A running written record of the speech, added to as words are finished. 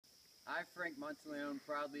I, Frank Monteleone,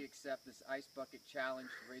 proudly accept this Ice Bucket Challenge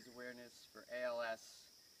to raise awareness for ALS,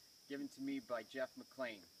 given to me by Jeff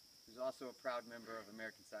McLean, who's also a proud member of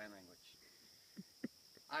American Sign Language.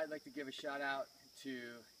 I'd like to give a shout out to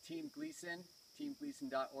Team Gleason.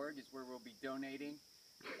 TeamGleason.org is where we'll be donating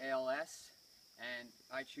to ALS, and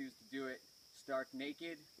I choose to do it stark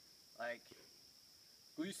naked, like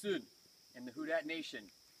Gleason and the Who Dat Nation.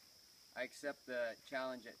 I accept the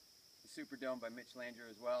challenge at the Superdome by Mitch Landrieu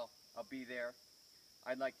as well. I'll be there.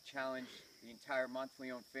 I'd like to challenge the entire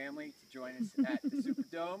Monteleone family to join us at the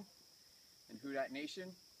Superdome and Who Dat Nation.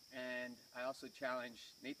 And I also challenge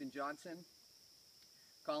Nathan Johnson,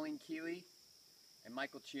 Colleen, Keeley, and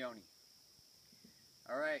Michael Cioni.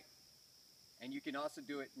 All right. And you can also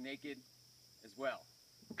do it naked as well.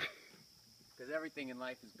 Because everything in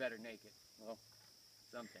life is better naked. Well,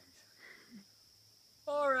 some things.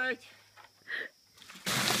 All right.